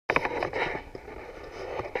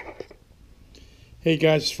Hey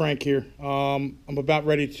guys, it's Frank here. I'm about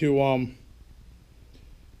ready to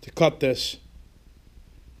cut this.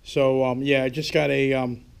 So yeah, I just got the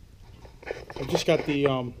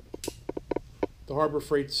Harbor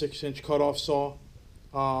Freight 6-inch cutoff saw.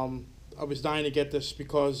 I was dying to get this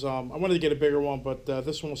because I wanted to get a bigger one, but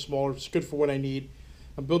this one was smaller. It's good for what I need.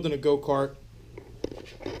 I'm building a go-kart,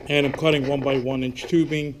 and I'm cutting 1x1 inch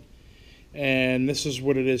tubing, and this is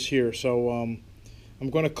what it is here. So I'm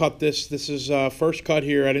going to cut this. This is first cut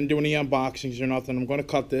here. I didn't do any unboxings or nothing. I'm going to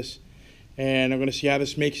cut this, and I'm going to see how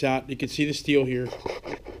this makes out. You can see the steel here.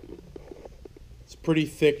 It's pretty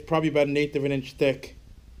thick, probably about 1/8 of an inch thick.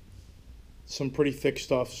 Some pretty thick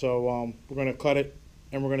stuff. So we're going to cut it,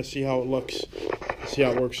 and we're going to see how it looks, see how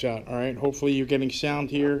it works out. All right. Hopefully you're getting sound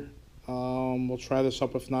here. We'll try this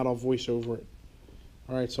up. If not, I'll voice over it.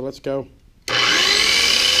 All right. So let's go.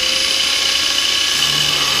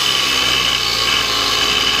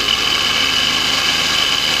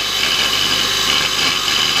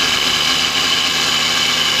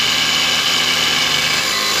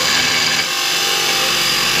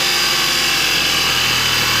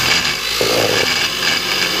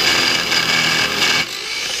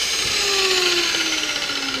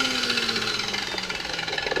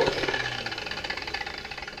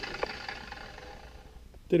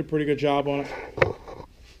 Did a pretty good job on it.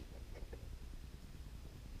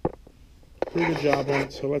 Pretty good job on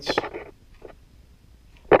it. So let's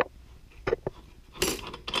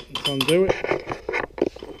undo it.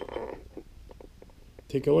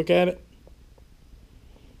 Take a look at it.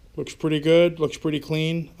 Looks pretty good. Looks pretty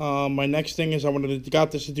clean. My next thing is I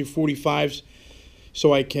got this to do 45s,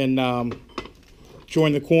 so I can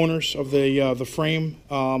join the corners of the frame.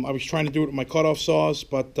 I was trying to do it with my cutoff saws,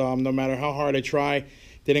 but no matter how hard I try,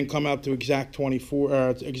 they didn't come out to exact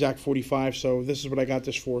 45. So this is what I got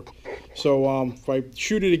this for. So if I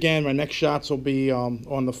shoot it again, my next shots will be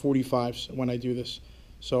on the 45s when I do this.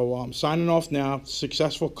 So I'm signing off now.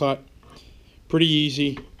 Successful cut. Pretty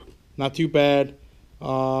easy. Not too bad.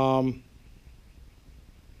 A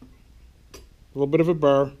little bit of a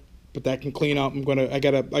burr, but that can clean up. I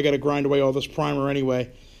gotta grind away all this primer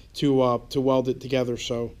anyway to weld it together.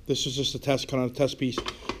 So this is just a test cut on a test piece.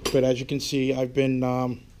 But as you can see, I've been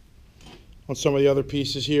on some of the other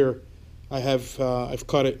pieces here. I've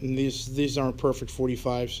cut it, and these aren't perfect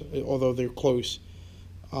 45s, although they're close.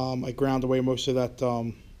 I ground away most of that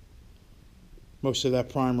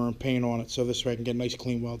primer and paint on it, so this way I can get nice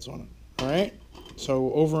clean welds on it. All right.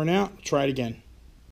 So over and out. Try it again.